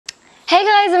Hey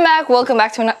guys, I'm back. Welcome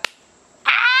back to another.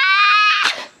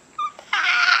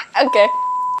 Okay.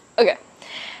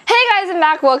 Hey guys, I'm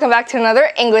back. Welcome back to another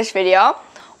English video.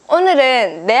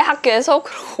 오늘은 내 학교에서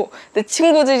그리고 내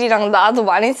친구들이랑 나도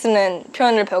많이 쓰는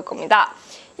표현을 배울 겁니다.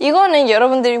 이거는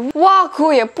여러분들이 와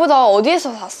그거 예쁘다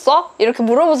어디에서 샀어? 이렇게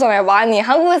물어보잖아요. 많이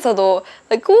한국에서도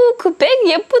like 그 백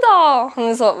예쁘다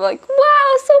하면서 like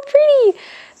wow so pretty.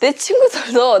 내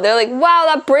친구들도 they're like wow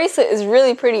that bracelet is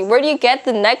really pretty. Where do you get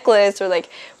the necklace? Or like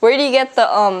where do you get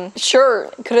the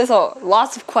shirt? 그래서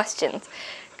lots of questions.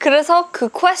 그래서 그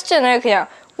question을 그냥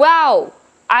wow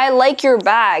I like your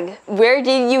bag. Where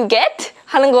did you get?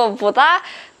 하는 것보다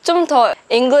좀 더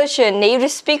English native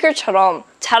speaker처럼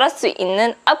잘할 수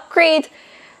있는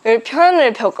upgrade를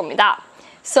표현을 배울 겁니다.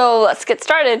 So let's get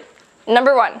started.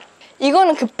 Number one.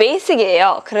 이거는 그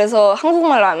basic이에요. 그래서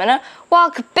한국말로 하면은 와,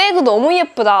 그 백 너무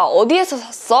예쁘다. 어디에서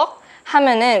샀어?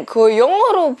 하면은 그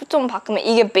영어로 좀 바꾸면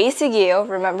이게 basic이에요.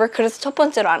 Remember? 그래서 첫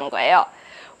번째로 하는 거예요.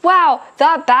 Wow,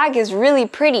 that bag is really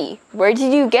pretty. Where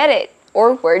did you get it?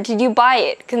 Or where did you buy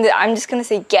it? 근데 I'm just gonna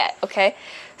say get, okay?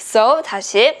 So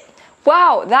다시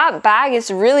Wow, that bag is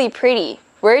really pretty.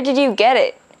 Where did you get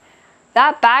it?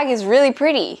 That bag is really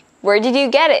pretty. Where did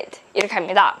you get it? 이렇게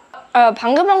합니다.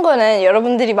 방금 한 거는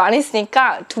여러분들이 많이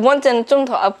쓰니까 두 번째는 좀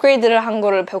더 업그레이드를 한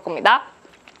거를 배울 겁니다.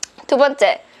 두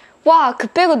번째, 와, 그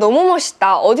백은 너무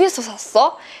멋있다. 어디에서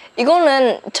샀어?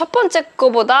 이거는 첫 번째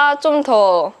거보다 좀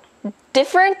더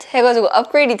different 해가지고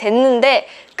업그레이드 됐는데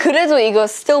그래도 이거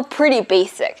still pretty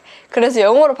basic. 그래서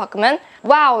영어로 바꾸면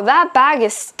Wow, that bag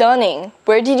is stunning.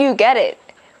 Where did you get it?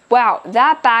 Wow,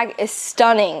 that bag is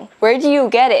stunning. Where did you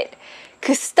get it?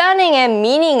 그 stunning의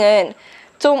meaning은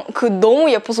좀 그 너무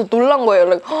예뻐서 놀란 거예요.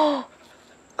 Like,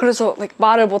 그래서 like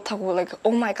말을 못하고 like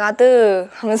oh my god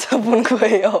하면서 보는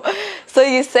거예요. So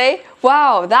you say,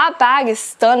 wow, that bag is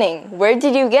stunning. Where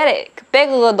did you get it? 그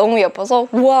백이 너무 예뻐서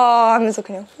와 하면서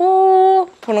그냥 오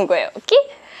보는 거예요. Okay?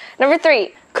 Number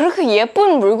three. 그렇게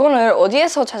예쁜 물건을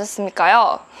어디에서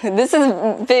찾았습니까요? This is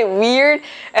a bit weird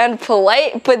and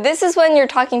polite, but this is when you're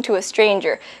talking to a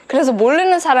stranger. 그래서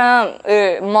모르는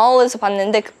사람을 mall에서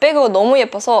봤는데 그 백이 너무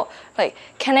예뻐서 like,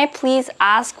 can I please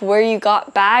ask where you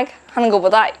got bag? 하는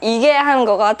것보다 이게 하는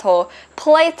거가 더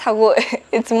polite하고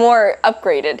it's more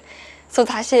upgraded. So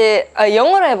다시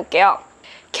영어로 해볼게요.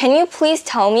 Can you please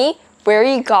tell me where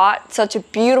you got such a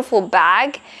beautiful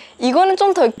bag? 이거는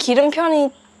좀 더 길은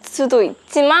편이 수도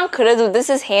있지만 그래도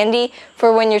this is handy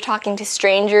for when you're talking to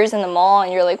strangers in the mall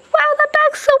and you're like, wow, that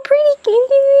bag's so pretty.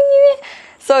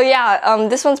 So yeah,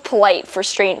 this one's polite for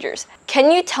strangers. Can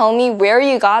you tell me where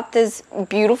you got this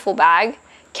beautiful bag?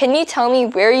 Can you tell me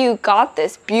where you got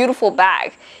this beautiful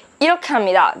bag? 이렇게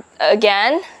합니다.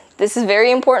 Again, this is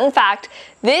very important fact.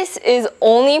 This is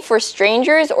only for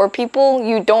strangers or people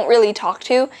you don't really talk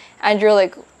to and you're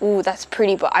like, ooh, that's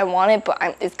pretty, but I want it, but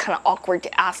it's kind of awkward to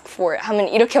ask for it. 하면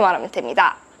이렇게 말하면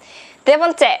됩니다. 네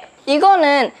번째,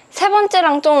 이거는 세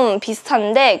번째랑 좀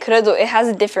비슷한데 그래도 it has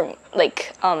a different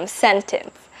like sentence.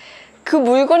 그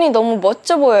물건이 너무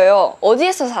멋져 보여요.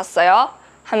 어디에서 샀어요?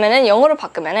 하면은 영어로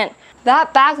바꾸면은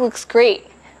That bag looks great.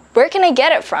 Where can I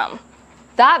get it from?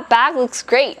 That bag looks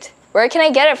great. Where can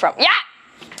I get it from? Yeah!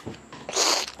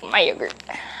 My yogurt.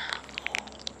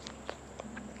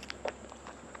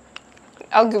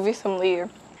 I'll give you some later.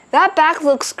 That bag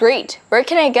looks great. Where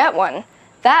can I get one?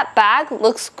 That bag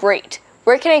looks great.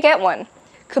 Where can I get one?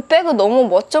 그 백은 너무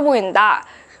멋져 보인다.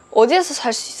 어디에서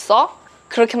살 수 있어?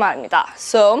 그렇게 말합니다.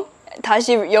 So,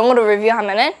 다시 영어로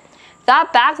리뷰하면은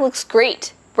That bag looks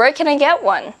great. Where can I get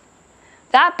one?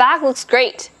 That bag looks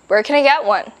great. Where can I get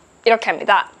one? 이렇게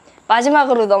합니다.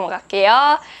 마지막으로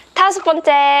넘어갈게요. 다섯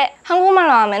번째, 한국말로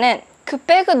하면은 그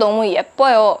백은 너무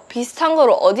예뻐요. 비슷한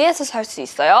거로 어디에서 살 수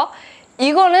있어요?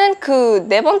 이거는 그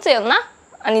네 번째였나?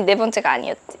 아니 네 번째가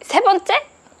아니었지. 세 번째?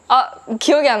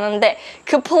 기억이 안 나는데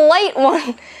그 polite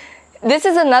one. This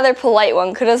is another polite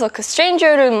one. 그래서 그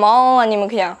stranger를 mall 아니면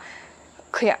그냥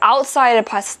outside를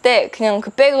봤을 때 그냥 그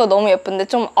백이 너무 예쁜데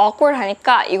좀 awkward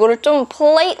하니까 이거를 좀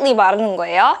politely 말하는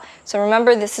거예요. So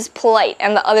remember this is polite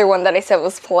and the other one that I said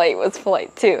was polite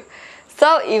too.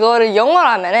 So 이거를 영어로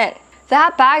하면은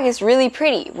That bag is really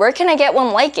pretty. Where can I get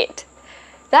one like it?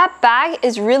 That bag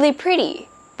is really pretty.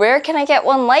 Where can I get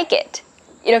one like it?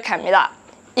 이렇게 합니다.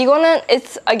 이거는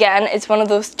it's one of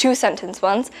those two sentence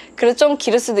ones. 그래서 좀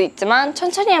길을 수도 있지만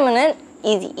천천히 하면은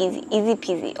easy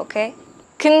peasy, okay?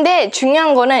 근데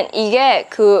중요한 거는 이게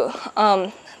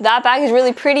That bag is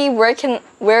really pretty.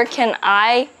 Where can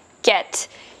I get?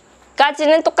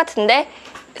 까지는 똑같은데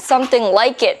something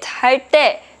like it 할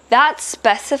때 that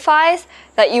specifies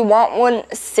that you want one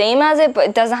same as it, but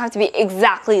it doesn't have to be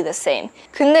exactly the same.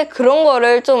 근데 그런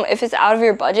거를 좀, if it's out of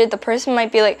your budget, the person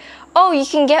might be like, oh, you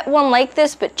can get one like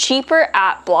this, but cheaper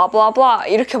at blah, blah, blah.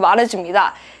 이렇게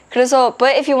말해줍니다. 그래서,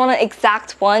 but if you want an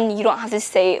exact one, you don't have to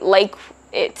say like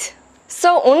it.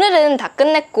 So, 오늘은 다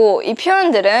끝냈고, 이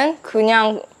표현들은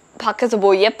그냥 밖에서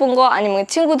뭐 예쁜 거, 아니면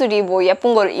친구들이 뭐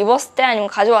예쁜 거를 입었을 때, 아니면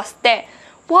가져왔을 때,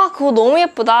 와, 그거 너무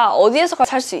예쁘다. 어디에서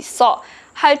살 수 있어?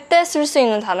 할 때 쓸 수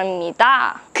있는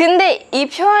단어입니다. 근데 이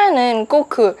표현은 꼭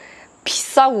그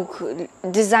비싸고 그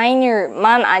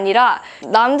디자이너만 아니라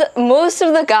most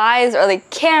of the guys are like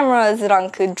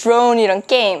cameras랑 그 드론이랑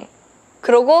게임.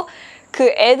 그리고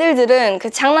그 애들들은 그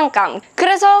장난감.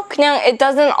 그래서 그냥 it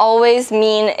doesn't always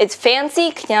mean it's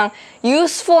fancy. 그냥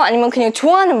useful 아니면 그냥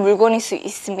좋아하는 물건일 수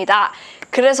있습니다.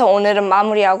 그래서 오늘은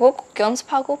마무리하고 꼭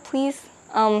연습하고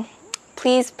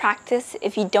please practice.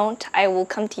 If you don't, I will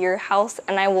come to your house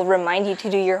and I will remind you to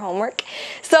do your homework.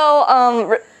 So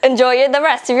enjoy the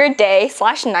rest of your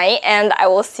day/night and I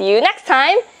will see you next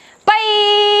time.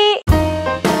 Bye!